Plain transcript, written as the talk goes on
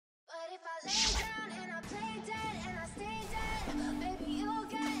if I lay down and I play dead and I stay dead, maybe you'll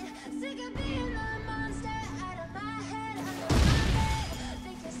get sick of being the monster out of my head, under my bed,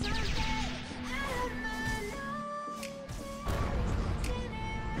 thinking something out of my nightmares, seen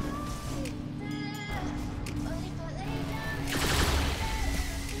it right there. But if I lay down and I play dead and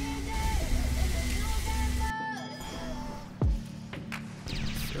I stay dead, then you'll get bored again.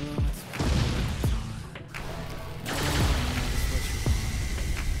 Silhouettes of you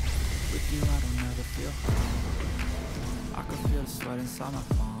with you, I don't ever feel home. I can feel the sweat inside my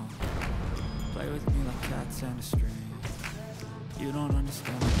palm. Play with me like cats and a string. You don't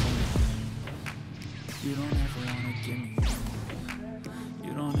understand the pain. You don't ever wanna give me up.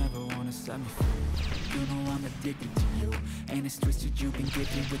 You don't ever wanna set me free. You know I'm addicted to you, and it's twisted. You've been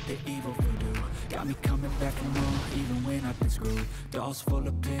gifted with the evil voodoo. Got me coming back for more, even when I've been screwed. Dolls full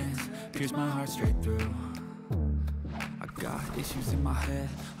of pins, pierce my heart straight through. I got issues in my head,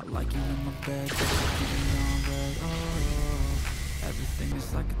 I like you in my bed, just keep me on red. Oh, everything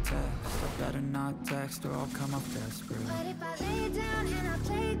is like a test. I better not text or I'll come off desperate. But if I lay down and I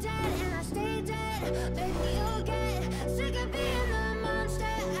play dead and I stay dead, baby you'll get sick of being the monster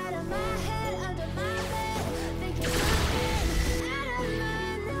out of my head, under my bed, thinking something out of my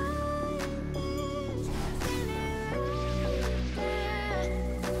nightmares, seen it right there.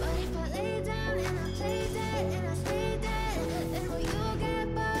 But if I lay down and I play dead and I stay dead, then will you get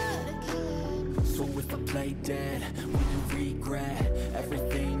bored of killing me? So if I play dead, will you regret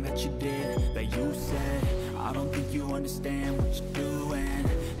everything that you did, that you said? I don't think you understand what you're doing,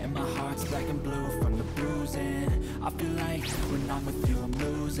 and my heart's black and blue from the bruising. I feel like when I'm with you I'm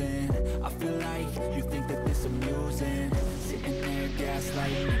losing. I feel like you think that this amusing, sitting there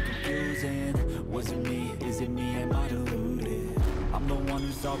gaslighting and confusing. Was it me? Is it me? Am I deluded? I'm the one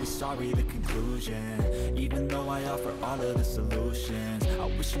who's always sorry, the conclusion, even though I offer all of the solutions. I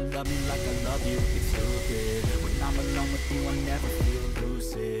wish you loved me like I love you, it's stupid. When I'm alone with you I never feel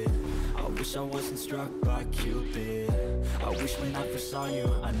lucid. I wish I wasn't struck by Cupid. I wish when I first saw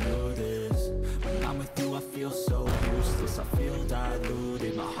you I knew this. When I'm with you I feel so useless. I feel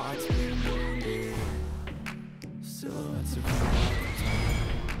diluted, my heart's been wounded. Silhouettes of you all the time.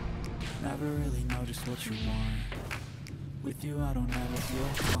 Never really know just what you want. With you I don't ever feel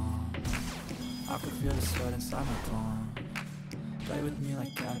calm. I can feel the sweat inside my palm. Play with me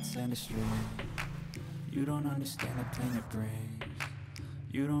like cats and a string. You don't understand the pain it brings.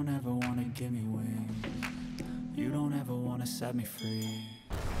 You don't ever wanna give me wings. You don't ever wanna set me free.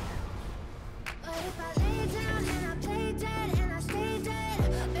 But if I lay down and I play dead and I stay dead,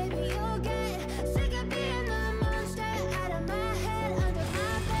 baby you'll get sick of being the monster out of my head, under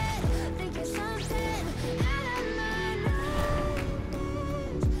my bed, thinking something out of my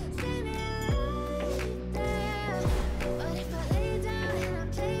nightmares, seen it right there. But if I lay down and I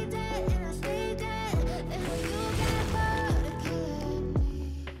play dead and I stay dead, then will you get bored of killing me?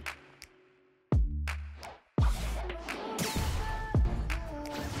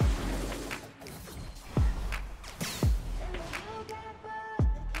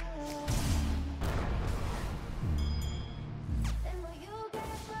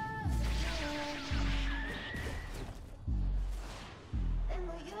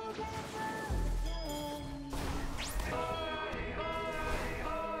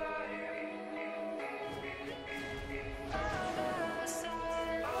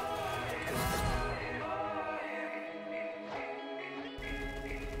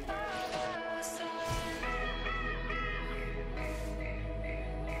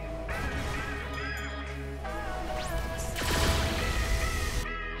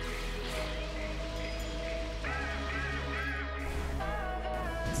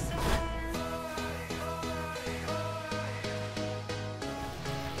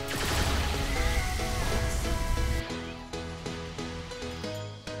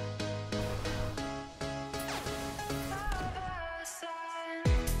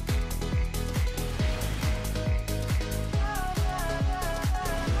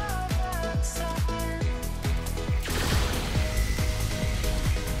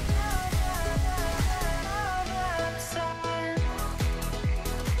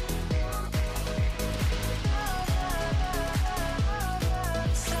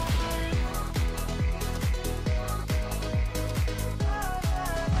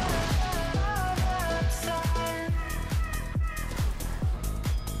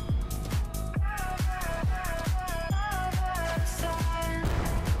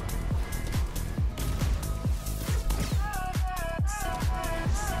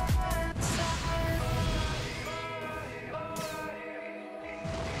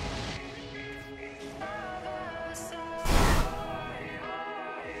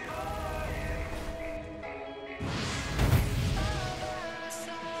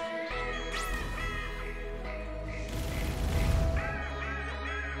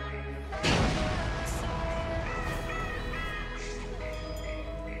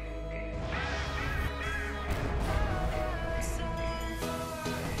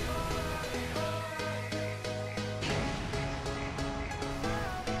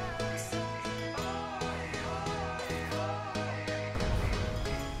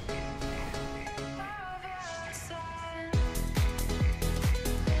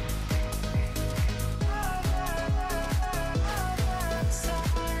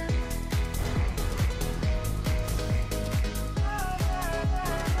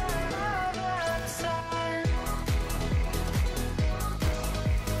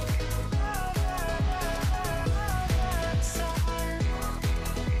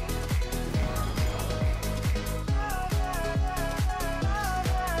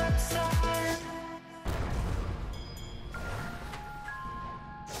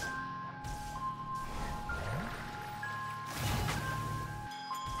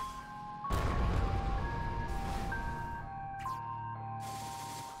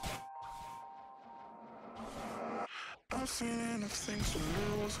 I've seen enough things to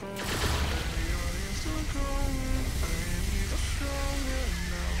lose hope. Maybe I am still going. I am even stronger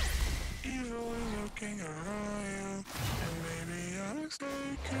now. Easily looking around you, and maybe I'm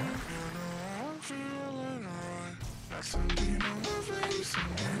mistaken. You know I'm feeling right. Got something on my face,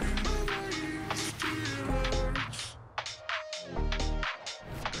 something in my mind. It still hurts.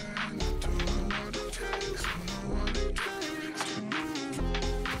 And I don't know what it takes. I know what it takes to move on.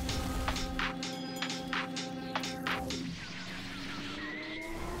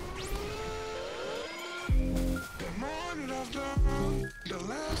 The more that I've done, the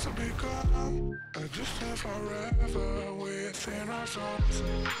less I've become. I just have forever within ourselves.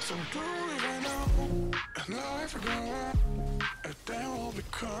 So do it right now, and life will go on. And then we'll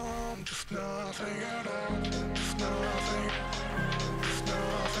become just nothing at all. Just nothing. Just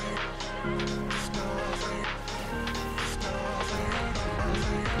nothing. Just nothing. Just nothing at all.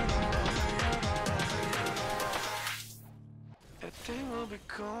 Nothing at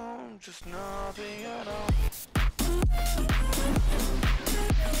all. Nothing at all. Nothing at all. And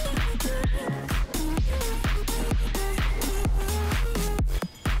then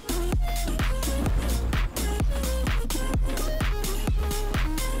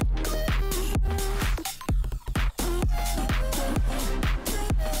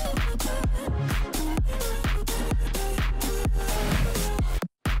we'll become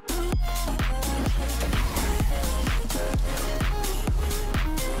just nothing at all.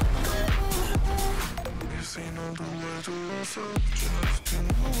 Just to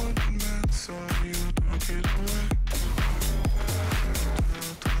know what it meant, so you took it away.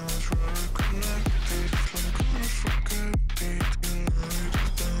 I'll try to connect it, like I forget it, and I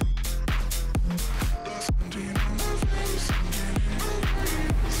just don't. There's something on my face, something in my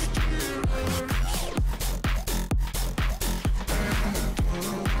brain, it still hurts. And I don't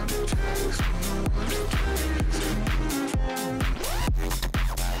know what it takes, don't know what it takes to move on.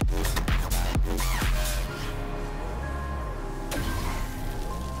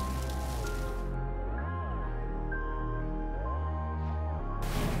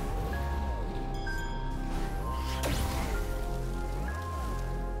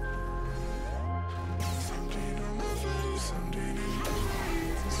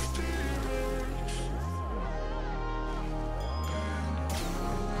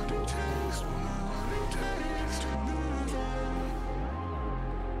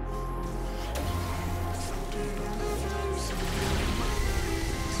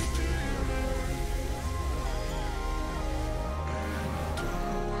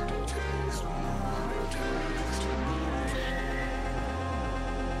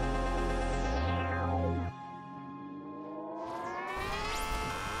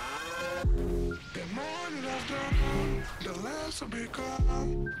 The less I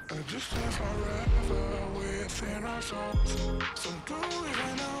become, I just have forever within ourselves. So do it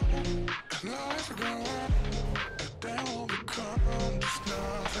right now, and life will go on. And then we'll become just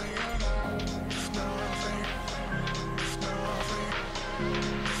nothing at all. Just nothing. Just nothing.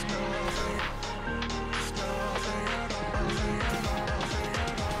 Just nothing. Just nothing at all. Nothing at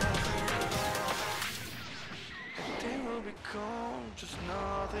all. Nothing at all. Nothing at all. And then we'll become just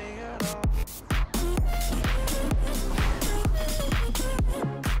nothing at all.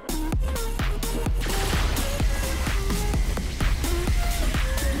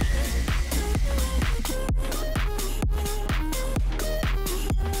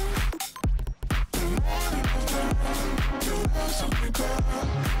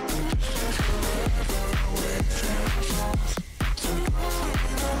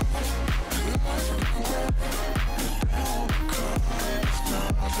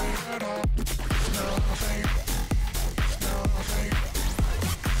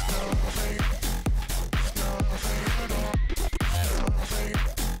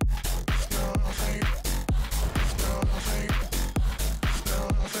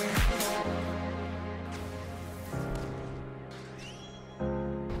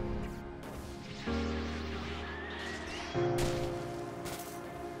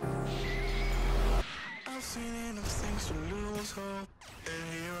 I've seen enough things to lose hope,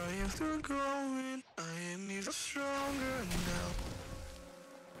 and here I am still growing. I am even stronger now.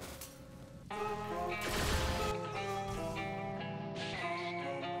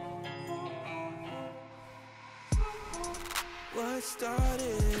 What started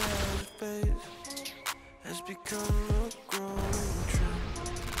as a phase has become a growing trend.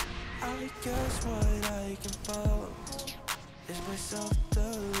 I guess what I can follow is my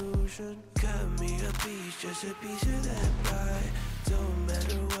self-delusion. Cut me a piece, just a piece of that pie. Don't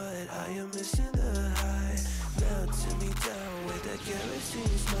matter what, I am missing the high. Melting me down with a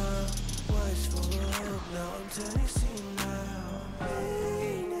kerosene smile. Was full of hope, now I'm turning senile.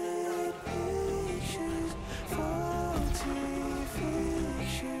 Painted pictures, faulty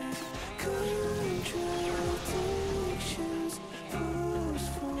fictions, contradictions,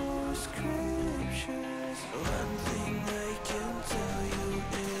 forceful scriptures. One thing I can tell you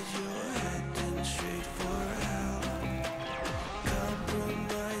is you're heading straight for hell.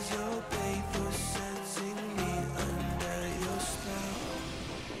 Compromise your faith for sensing me under your spell.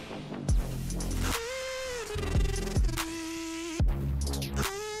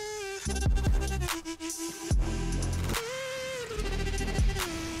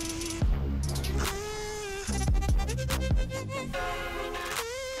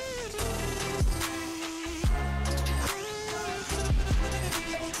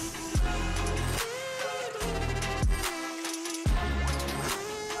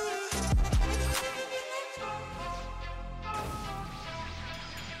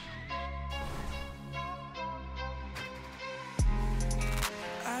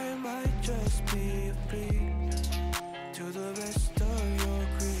 I might just be a freak to the rest of your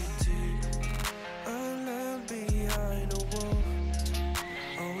critique. Unlearned behind a wall,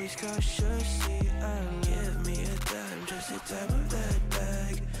 always cautiously. And give me a dime, just the type of that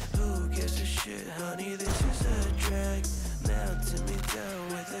bag. Who gives a shit, honey? This is a drag. Melting me down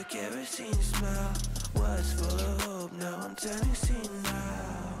with a kerosene smile. Was full of hope, now I'm turning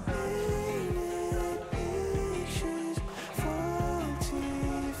senile. Pictures,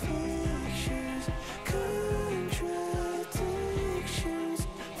 faulty fictions, contradictions,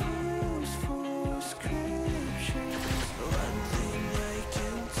 forceful scriptures. One thing I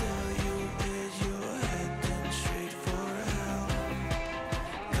can tell you is you're heading straight for hell.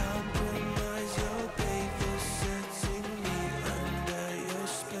 Compromise your faith for setting me under your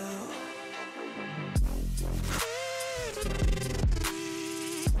spell.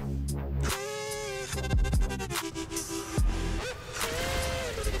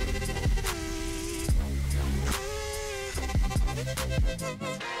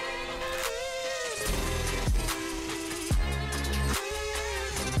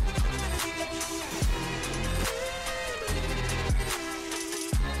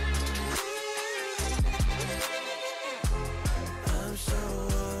 I'm so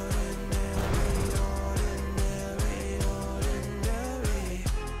ordinary, ordinary, ordinary.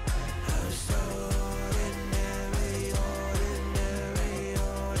 I'm so ordinary, ordinary,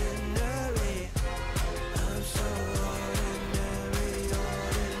 ordinary. I'm so ordinary, ordinary, ordinary.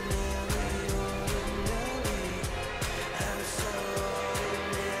 I'm so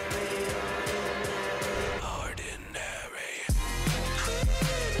ordinary,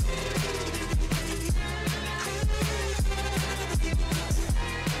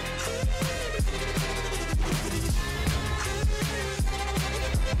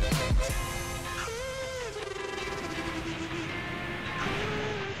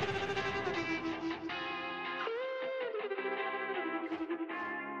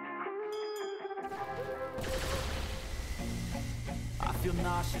 I feel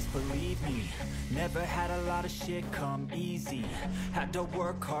nauseous, believe me. Never had a lot of shit come easy. Had to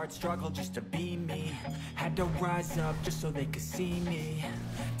work hard, struggle just to be me. Had to rise up just so they could see me.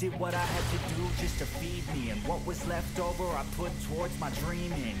 Did what I had to do just to feed me. And what was left over I put towards my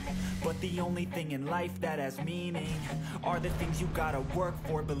dreaming. But the only thing in life that has meaning are the things you gotta work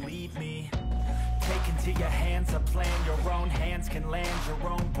for, believe me. Take into your hands a plan, your own hands can land your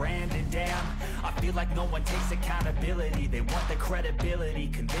own brand. And damn, I feel like no one takes accountability. They want the credibility,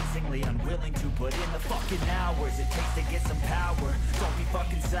 convincingly unwilling to put in the fucking hours it takes to get some power. Don't be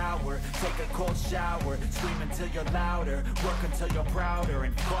fucking sour, take a cold shower, scream until you're louder, work until you're prouder.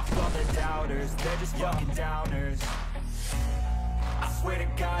 And fuck all the doubters, they're just fucking downers. I swear to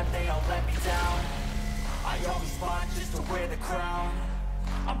God they all let me down. I always fought just to wear the crown.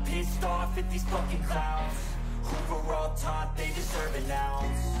 I'm pissed off at these fucking clowns who were all taught they deserve an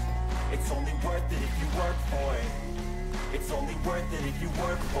ounce. It's only worth it if you work for it. It's only worth it if you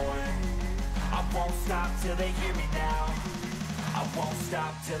work for it. I won't stop till they hear me now. I won't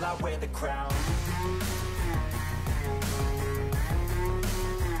stop till I wear the crown.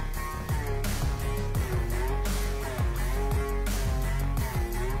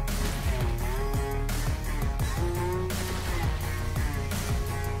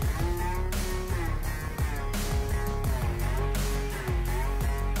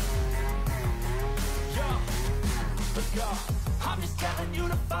 I'm just telling you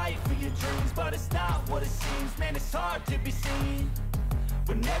to fight for your dreams, but it's not what it seems. Man, it's hard to be seen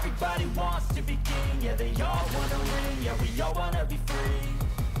when everybody wants to be king. Yeah, they all wanna ring, yeah, we all wanna be free.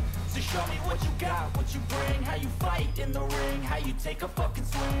 So show me what you got, what you bring, how you fight in the ring, how you take a fucking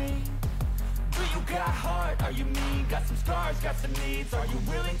swing. sure you got heart? Are you mean? Got some scars, got some needs. Are you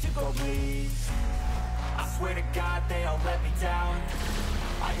willing to go bleed? I swear to God they all let me down.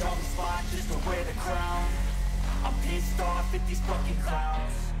 I always fought just to wear the crown. I'm pissed off at these fucking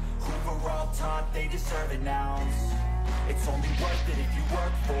clowns who were all taught they deserve an ounce. It's only worth it if you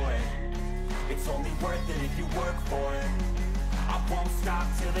work for it. It's only worth it if you work for it. I won't stop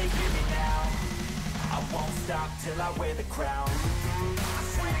till they hear me now. I won't stop till I wear the crown. I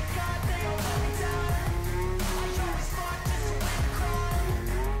swear to God they all let me down. I always fought just to wear the crown.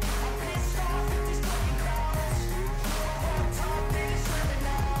 I'm pissed off at these fucking clowns who are all taught they deserve an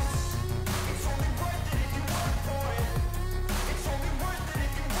ounce. It's only worth it if you work for it. It's only worth it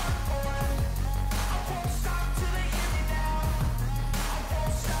if you work for it. I won't stop till they hear me now. I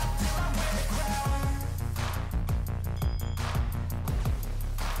won't stop till I wear the crown.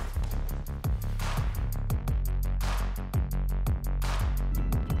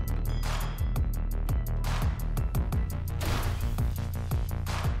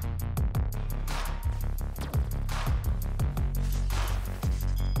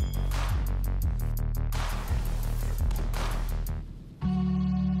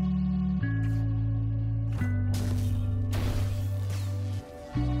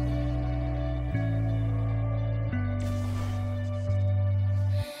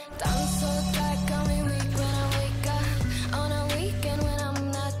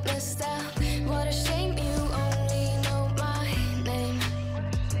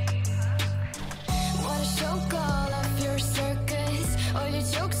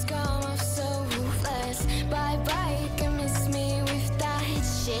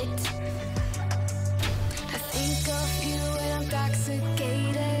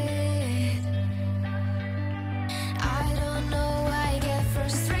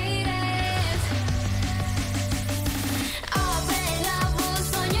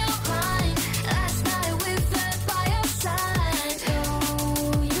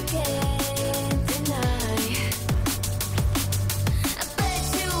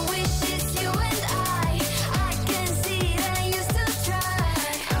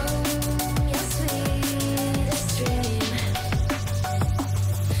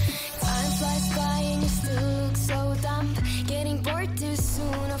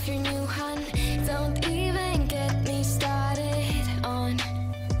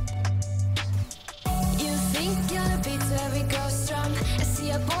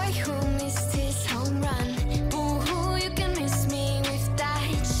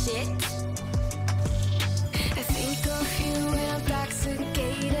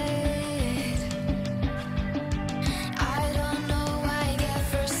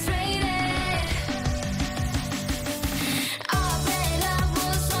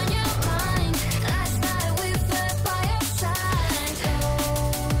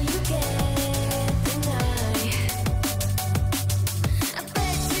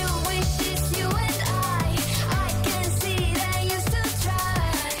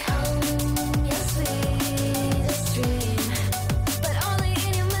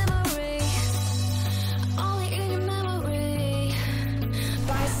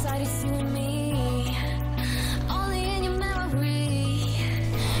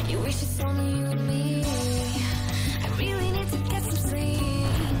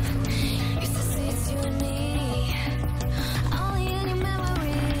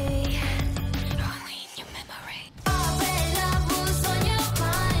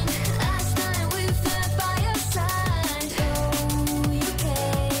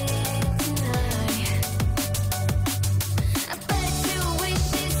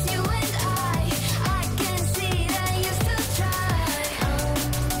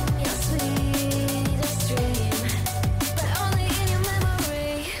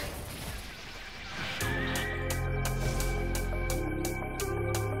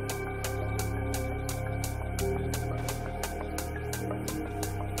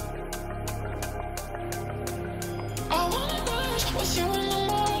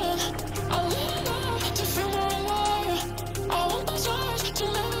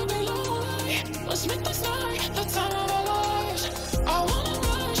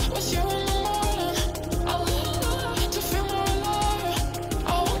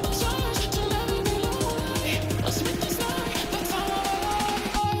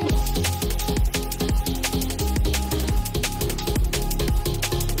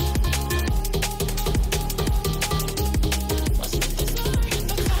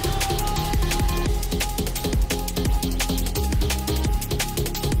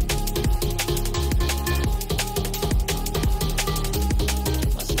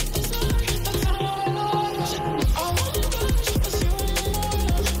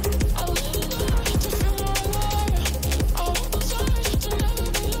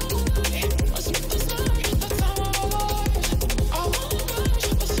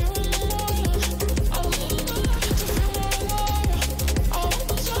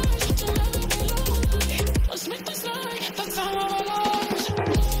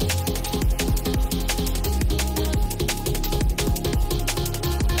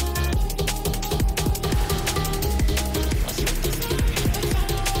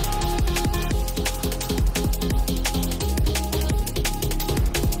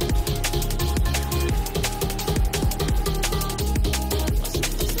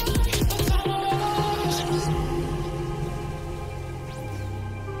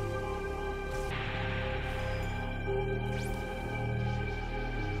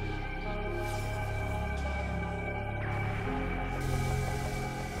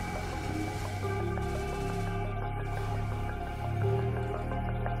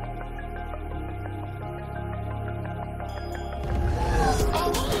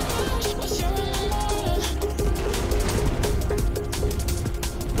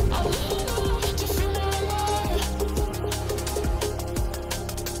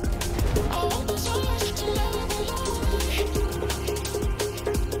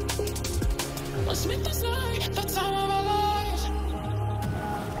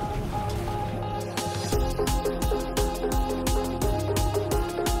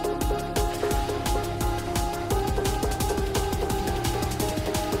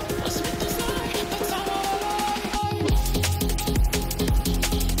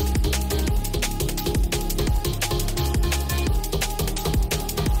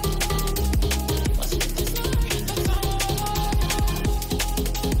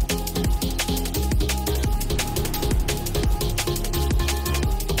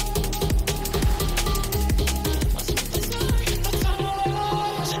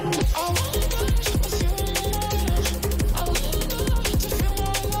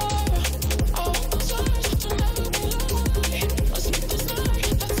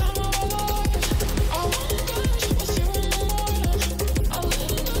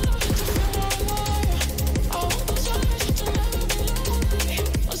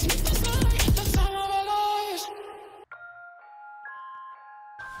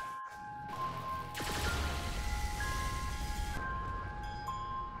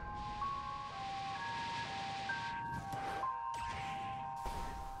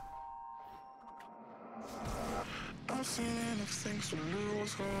 seen enough things to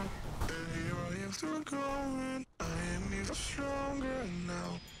lose hope. And here I am still going. I am even stronger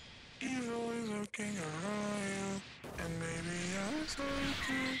now. Evil is looking around you. And maybe I'm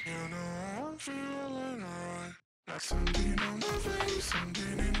taking. You know I'm feeling alright. Like something on my face,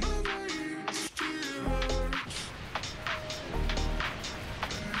 something in my veins. Still hurts.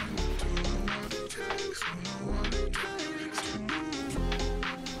 And I don't know what it takes, don't know what it takes to move on.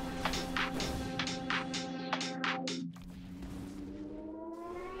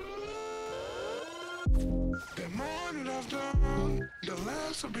 The more that I've done, the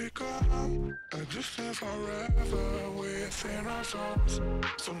less I become. I just live forever within our souls.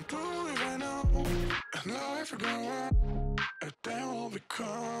 Some do even know, and life will go on. And then we'll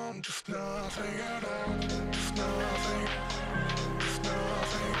become just nothing at all. Just nothing. Just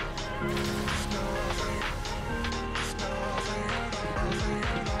nothing. Just nothing. Just nothing at all.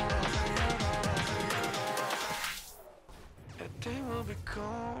 Nothing at all. Nothing at all. Nothing at all. And then we'll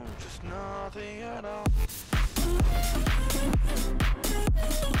become just nothing at all.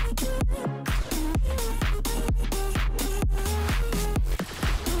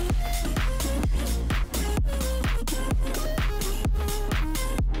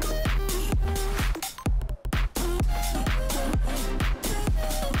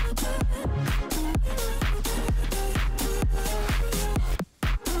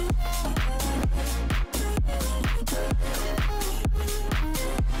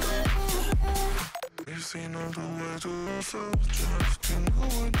 You see nothing way to yourself, just to know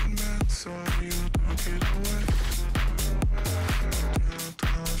what it meant, so you don't get away. You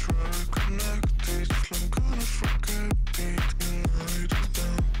don't try to connect it, just like gonna forget it, you know it is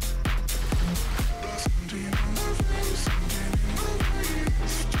done. There's something on my face, something in my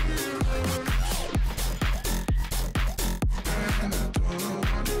veins, still hurts. And I don't know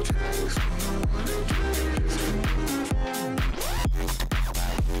what it takes, don't know what it takes to move on.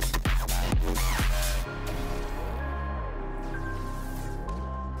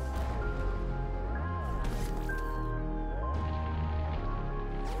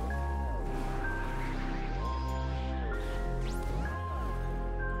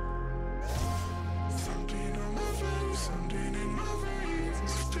 Something on my face, something in my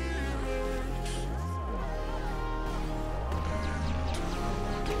veins, still hurts. And I don't know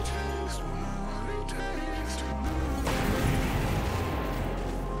what it takes, don't know what it takes to move on.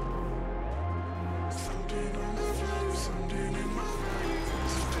 Something on my face, something in my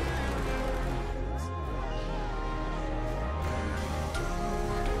veins, still hurts. And I don't know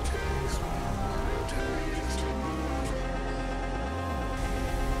what it takes, don't know what it takes to move on.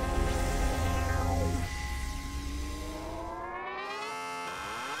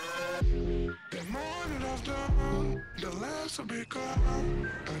 The more that I've done, the less I become.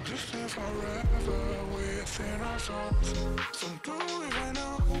 I just live forever within our souls. Some do even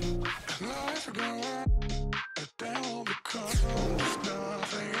know, and life will go on. And then we'll become just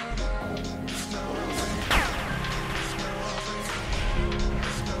nothing at all. Just nothing. Just nothing.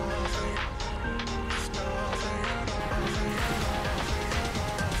 Just nothing. Just nothing at all. Nothing at all. Nothing at all.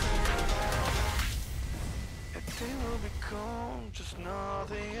 Nothing at all. And then we'll become just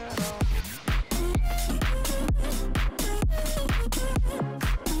nothing at all.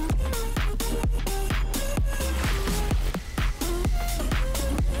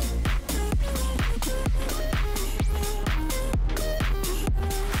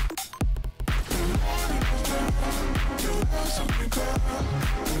 The less I become, I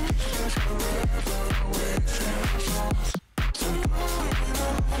just live forever within our souls.